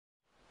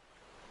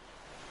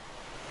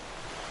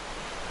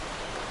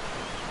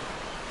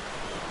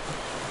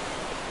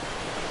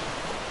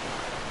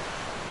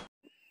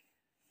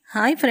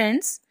Hi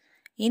friends,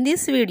 in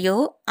this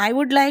video I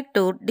would like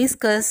to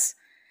discuss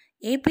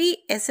AP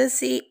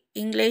SSC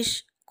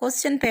English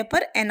question paper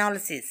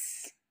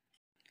analysis.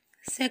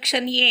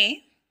 Section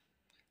A,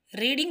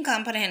 Reading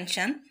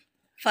Comprehension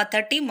for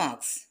 30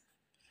 marks.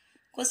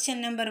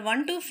 Question number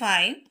 1 to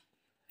 5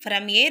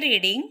 from A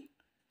reading,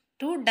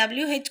 2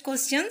 WH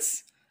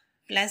questions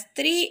plus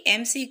 3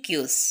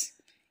 MCQs.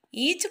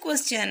 Each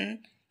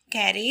question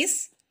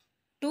carries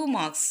 2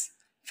 marks.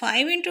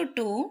 5 into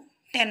 2,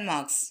 10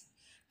 marks.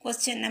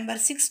 Question number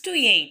 6 to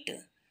 8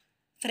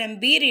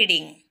 from B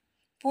reading,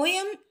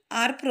 poem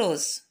or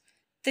prose,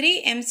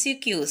 3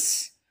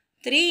 MCQs,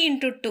 3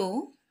 into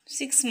 2,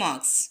 6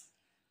 marks.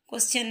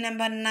 Question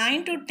number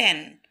 9 to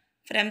 10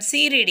 from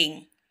C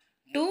reading,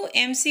 2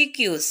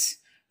 MCQs,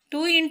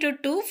 2 into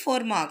 2, 4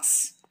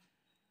 marks.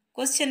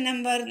 Question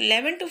number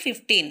 11 to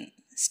 15,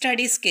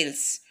 study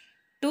skills,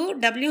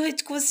 2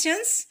 WH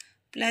questions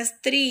plus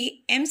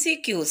 3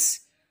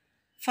 MCQs,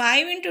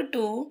 5 into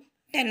 2,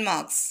 10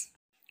 marks.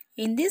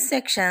 In this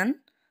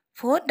section,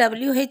 4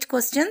 WH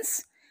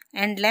questions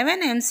and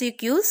 11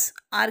 MCQs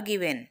are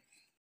given.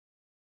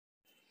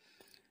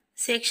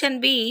 Section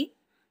B,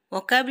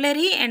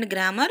 Vocabulary and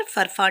Grammar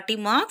for 40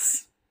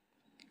 marks.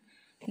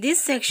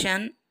 This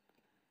section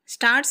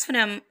starts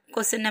from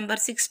question number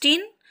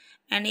 16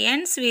 and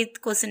ends with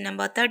question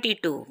number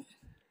 32.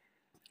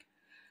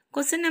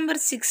 Question number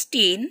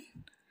 16,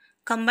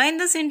 combine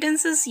the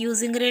sentences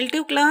using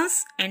relative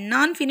clause and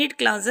non-finite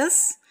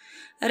clauses.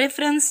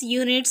 Reference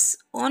units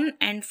 1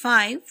 and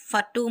 5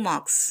 for 2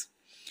 marks.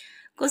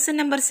 Question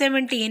number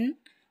 17,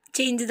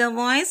 change the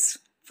voice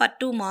for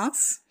 2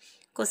 marks.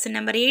 Question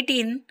number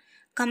 18,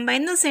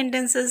 combine the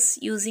sentences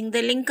using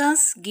the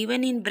linkers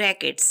given in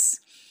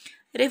brackets.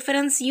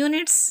 Reference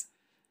units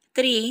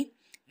 3,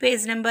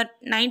 page number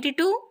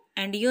 92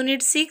 and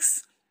unit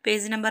 6,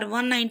 page number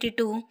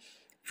 192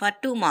 for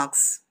 2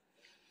 marks.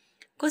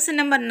 Question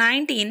number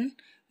 19,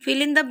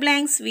 fill in the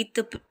blanks with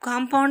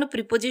compound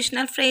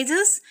prepositional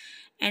phrases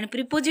and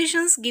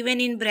prepositions given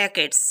in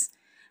brackets.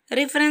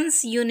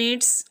 Reference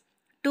units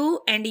 2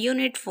 and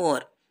unit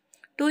 4.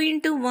 2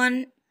 into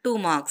 1, 2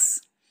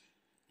 marks.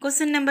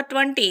 Question number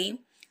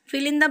 20.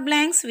 Fill in the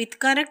blanks with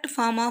correct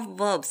form of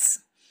verbs.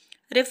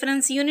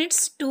 Reference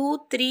units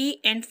 2,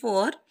 3 and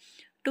 4.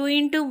 2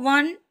 into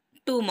 1,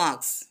 2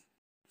 marks.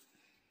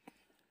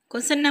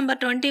 Question number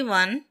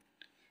 21.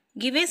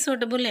 Give a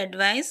suitable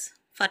advice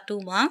for 2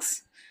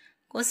 marks.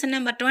 Question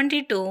number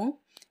 22.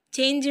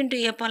 Change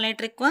into a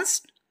polite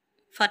request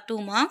for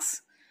 2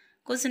 marks.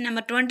 Question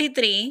number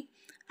 23.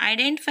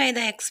 Identify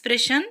the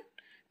expression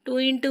 2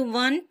 into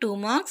 1, 2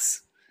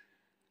 marks.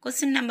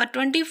 Question number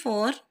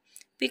 24.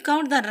 Pick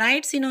out the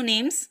right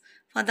synonyms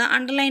for the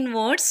underlined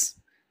words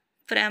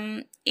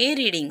from A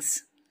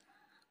readings.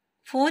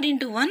 4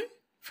 into 1,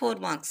 4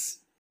 marks.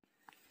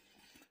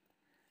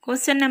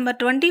 Question number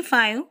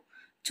 25.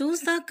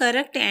 Choose the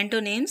correct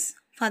antonyms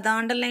for the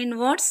underlined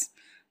words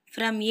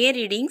from A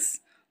readings.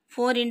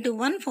 4 into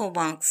 1, 4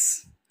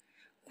 marks.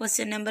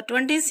 Question number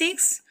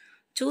 26.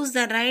 Choose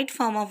the right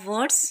form of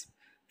words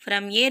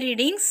from A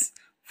readings.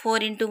 4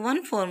 into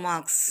 1, 4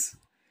 marks.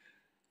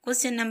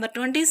 Question number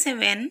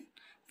 27.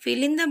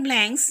 Fill in the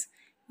blanks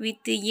with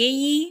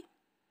AE,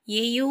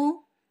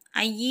 AU,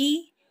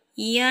 IE,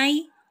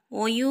 EI,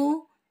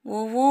 OU,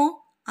 OO,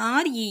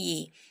 or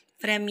EE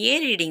from A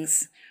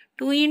readings.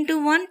 2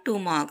 into 1, 2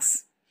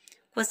 marks.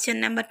 Question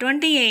number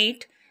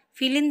 28.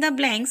 Fill in the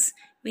blanks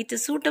with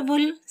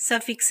suitable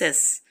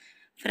suffixes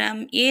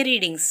from A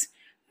readings.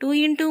 2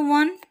 into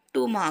 1,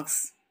 2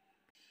 marks.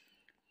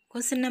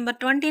 Question number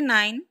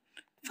 29.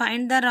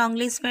 Find the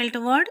wrongly spelt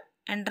word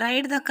and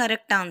write the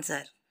correct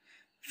answer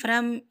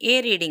from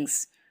A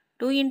readings.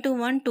 2 into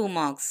 1, 2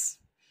 marks.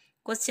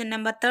 Question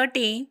number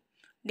 30.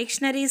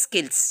 Dictionary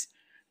skills.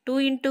 2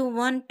 into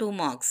 1, 2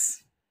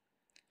 marks.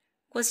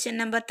 Question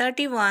number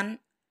 31.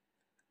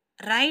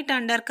 Write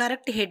under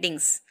correct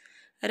headings.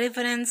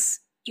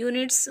 Reference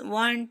units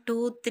 1,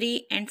 2,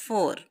 3 and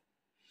 4.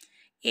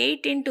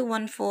 8 into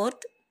 1/4,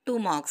 2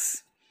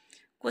 marks.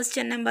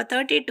 Question number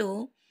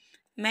 32.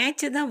 Match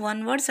the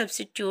one-word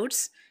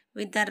substitutes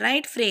with the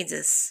right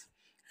phrases.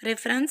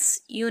 Reference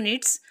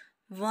units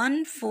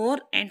 1, 4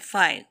 and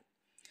 5.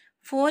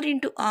 4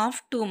 into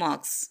half, 2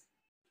 marks.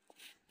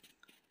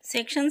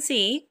 Section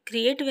C,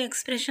 creative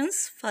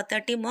expressions for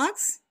 30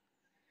 marks.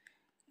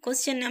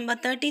 Question number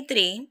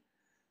 33.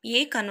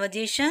 A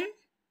conversation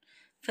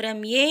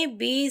from A,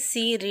 B,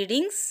 C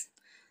readings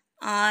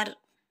or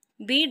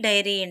B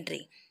diary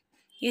entry.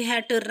 You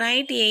have to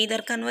write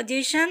either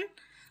conversation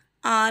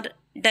or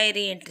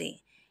diary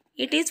entry.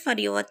 It is for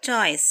your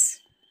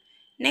choice.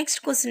 Next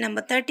question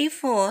number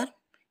 34.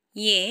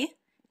 A,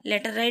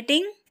 letter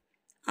writing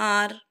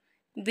or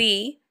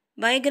B,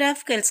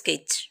 biographical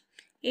sketch.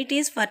 It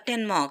is for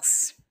 10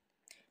 marks.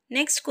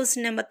 Next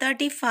question number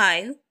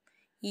 35.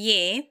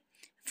 A,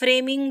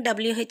 framing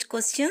WH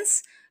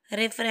questions.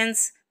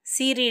 Reference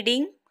C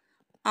reading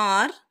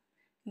or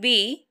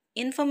B,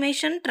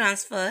 information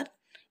transfer.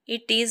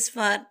 It is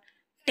for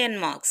 10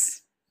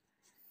 marks.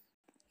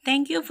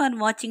 Thank you for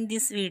watching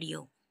this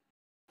video.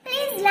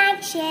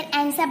 like, share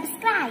and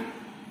subscribe.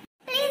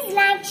 Please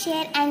like,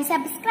 share and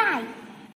subscribe.